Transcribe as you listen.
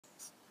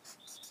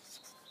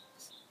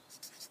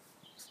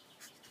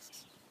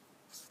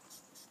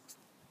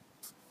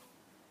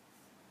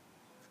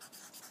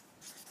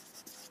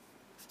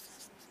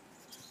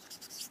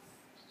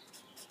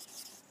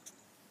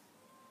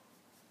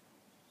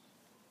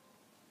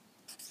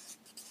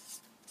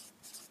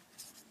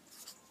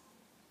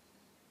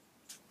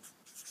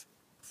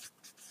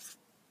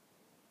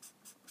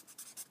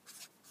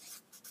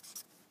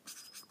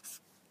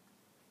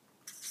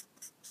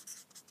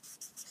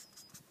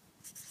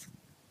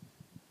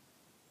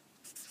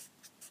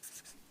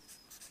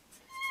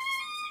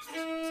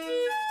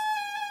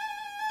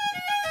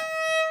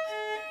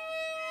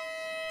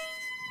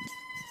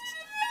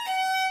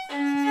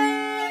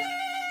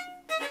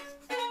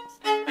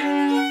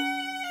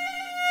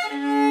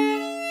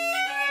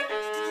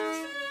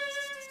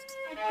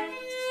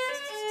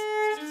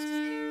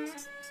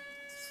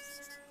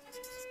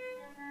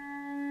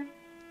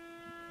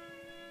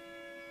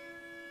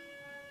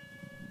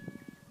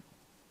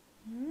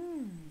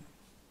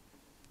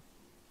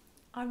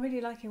I'm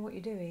really liking what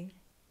you're doing.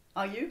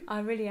 Are you? I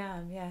really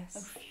am, yes.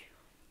 Oh, phew.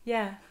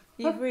 Yeah,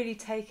 you've really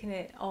taken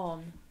it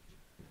on,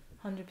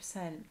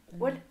 100%.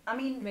 What I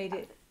mean,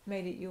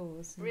 Made it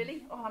yours.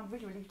 Really? Oh, I'm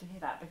really relieved to hear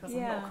that because I'm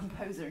Yeah. not a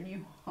composer and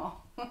you are.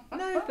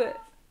 No,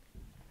 but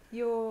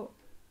you're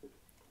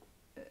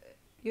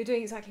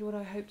doing exactly what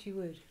I hoped you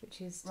would,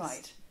 which is just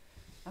Right.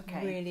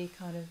 Okay. really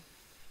kind of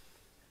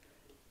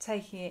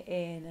taking it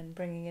in and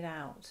bringing it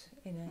out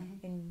in a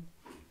in.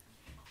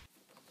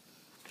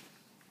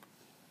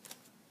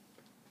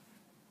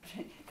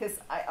 Because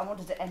I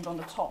wanted to end on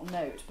a top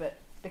note, but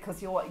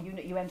because you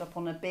end up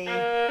on a B,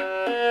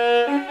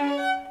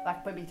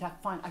 like maybe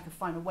I could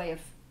find a way of,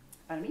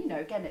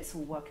 again, it's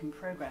all work in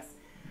progress.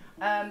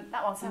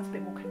 That one sounds a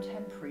bit more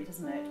contemporary,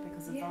 doesn't it?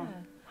 Because of our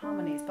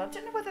harmonies, but I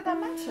don't know whether that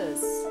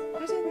matters.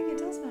 I don't think it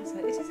does matter.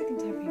 It is a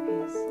contemporary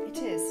piece.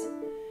 It is,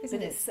 Isn't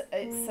but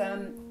it's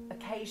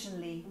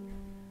occasionally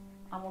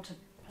I want to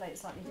play it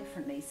slightly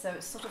differently, so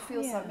it sort of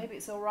feels like maybe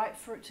it's all right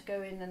for it to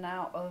go in and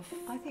out of.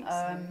 I think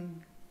so.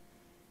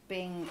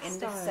 Being in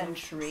Style. this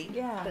century,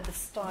 but the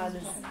style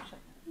is.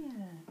 Yeah,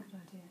 good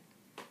idea.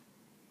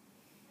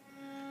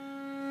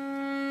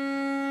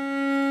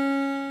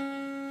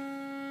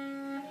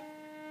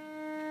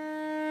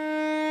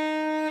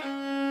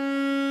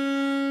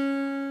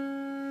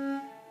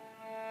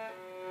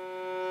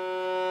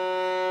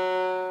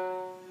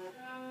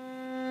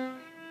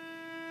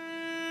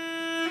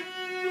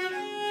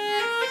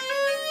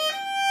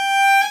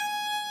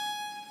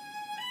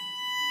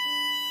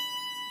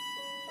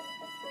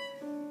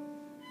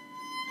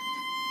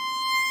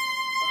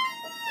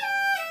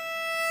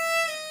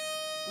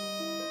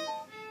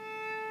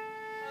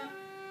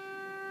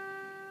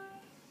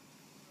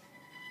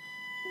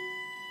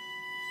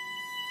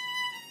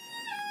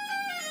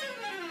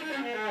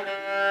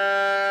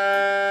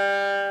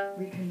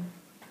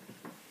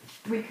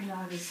 We can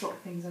either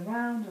swap things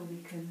around, or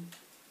we can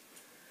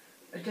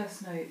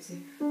adjust notes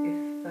if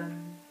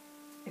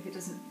it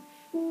doesn't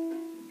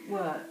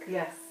work.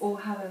 Yes. Or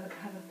have a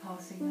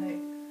passing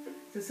note.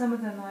 So some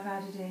of them I've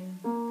added in.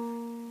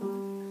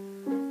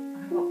 I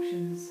have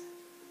options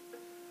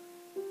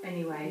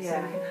anyway, so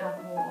we can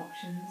have more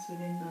options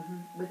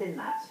within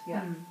that.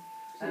 Yeah.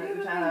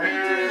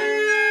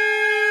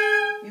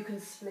 You can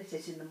split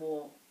it in the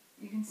more.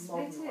 You can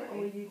split it, way,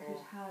 or you could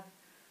have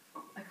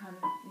a kind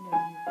of, you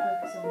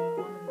focus on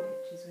one of the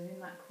pictures within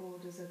that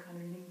chord as a kind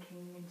of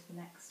linking into the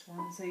next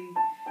one. So you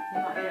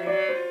might go.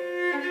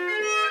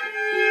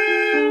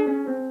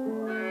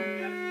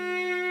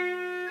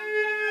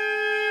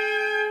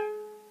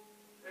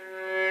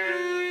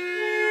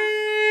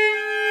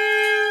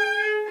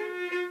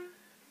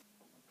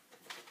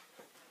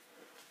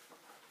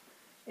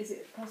 Is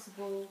it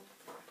possible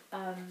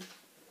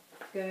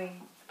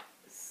going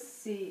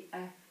C,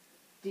 F,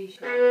 D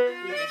sharp?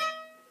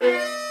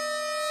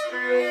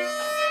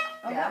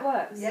 Oh, that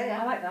works. Yeah.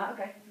 I like that.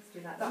 Okay. Let's do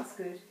that. That's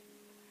good.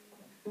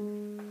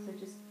 So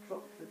just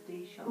drop the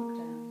D sharp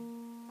down.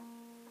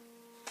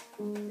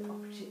 The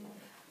octave.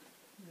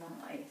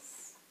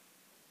 Nice.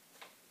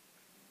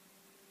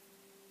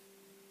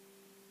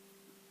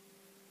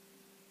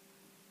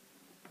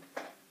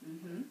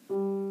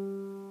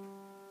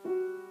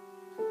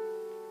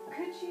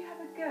 Could you have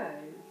a go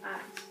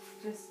at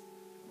just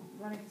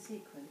running a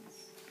sequence?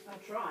 I'll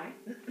try.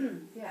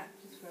 Yeah,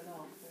 just for a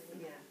laugh,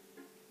 really. Yeah.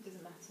 It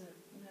doesn't matter,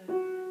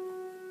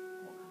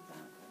 what comes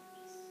out, but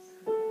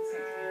just kind of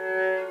something.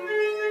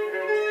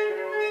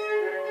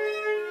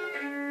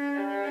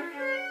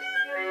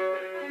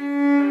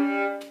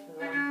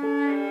 Let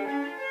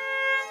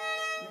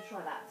me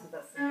try that. So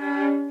that's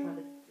try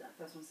that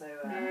first one. So.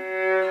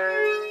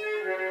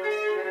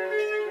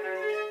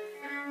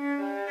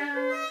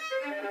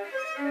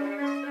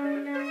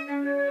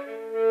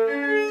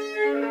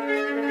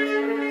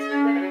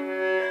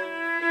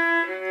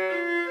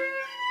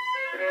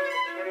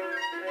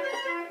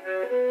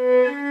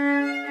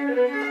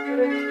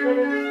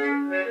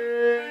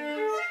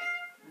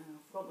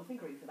 Forgot the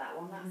fingering for that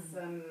one. That's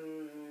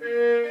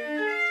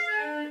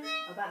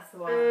oh, that's the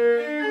one.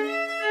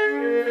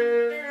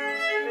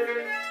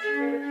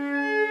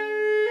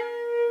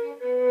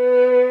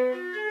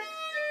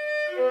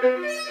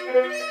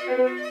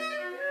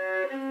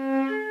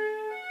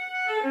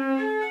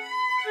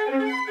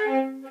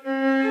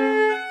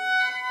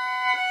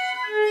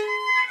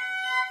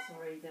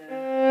 Sorry,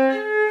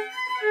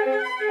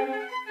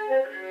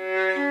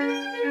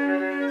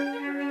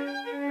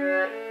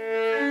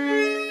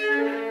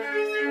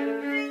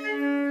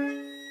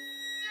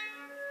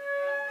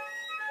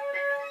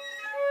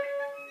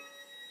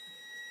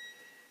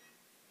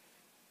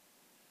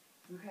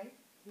 okay.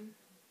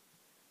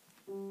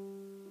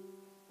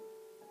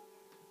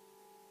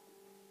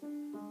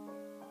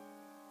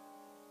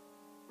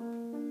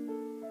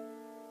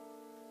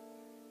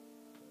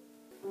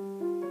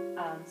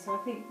 So I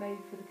think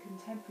maybe for the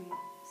contemporary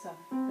stuff,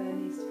 there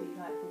needs to be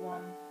like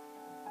one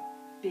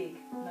big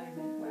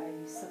moment where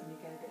you suddenly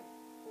go a bit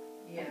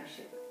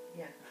apeshit.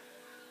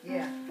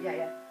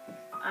 Yeah.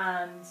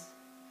 And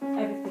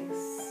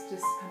everything's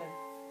just kind of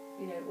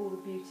you know, all the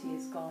beauty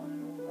is gone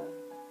and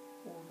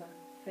all the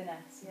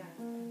finesse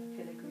and the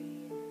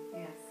filigree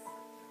and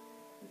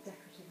the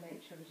decorative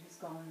nature of it is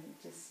gone, and it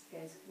just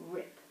goes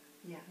rip,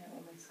 you know,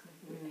 almost kind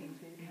of ripping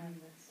through the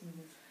canvas.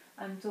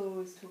 And Dora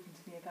was talking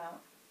to me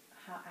about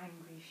how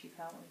angry she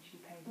felt when she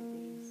painted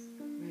these.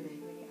 Really?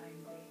 Really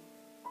angry.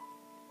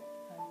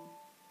 And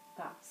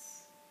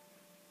that's,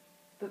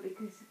 but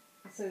because,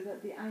 so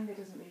that the anger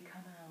doesn't really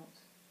come out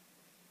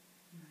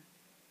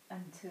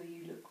until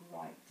you look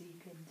right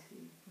deep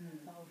into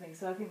the whole thing.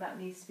 So I think that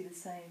needs to be the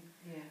same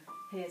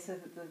here, so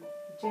that the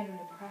general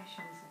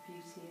impressions of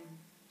beauty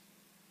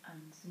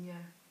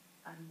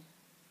and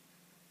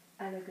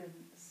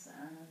elegance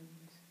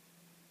and,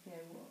 you know,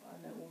 I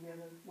know all the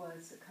other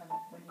words that come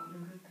up when you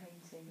look at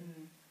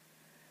painting.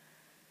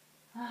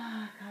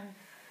 Kind of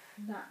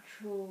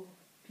natural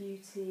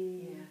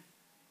beauty.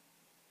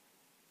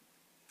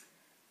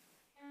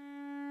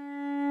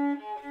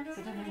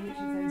 So I don't know which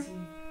of those you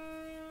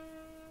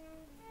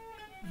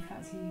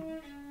fancy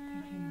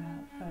thinking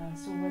about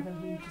first, or whether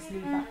we just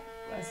leave that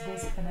as it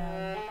is for now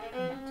and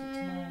come back to it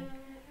tomorrow.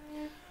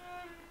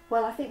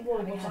 Well, I think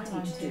what I Having had need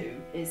time to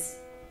do is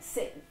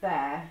sit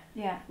there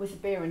with a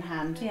beer in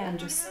hand and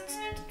just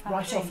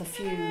write off a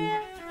few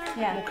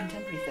more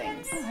contemporary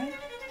things. Alright,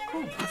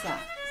 cool. How's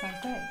that? Sounds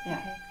great.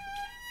 Yeah.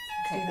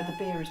 Okay, but the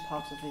beer is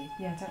part of the...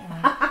 Yeah, don't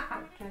worry.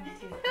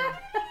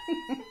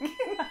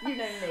 You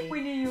know me. We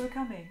knew you were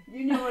coming.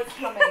 You knew I was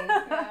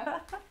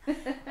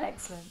coming.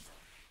 Excellent.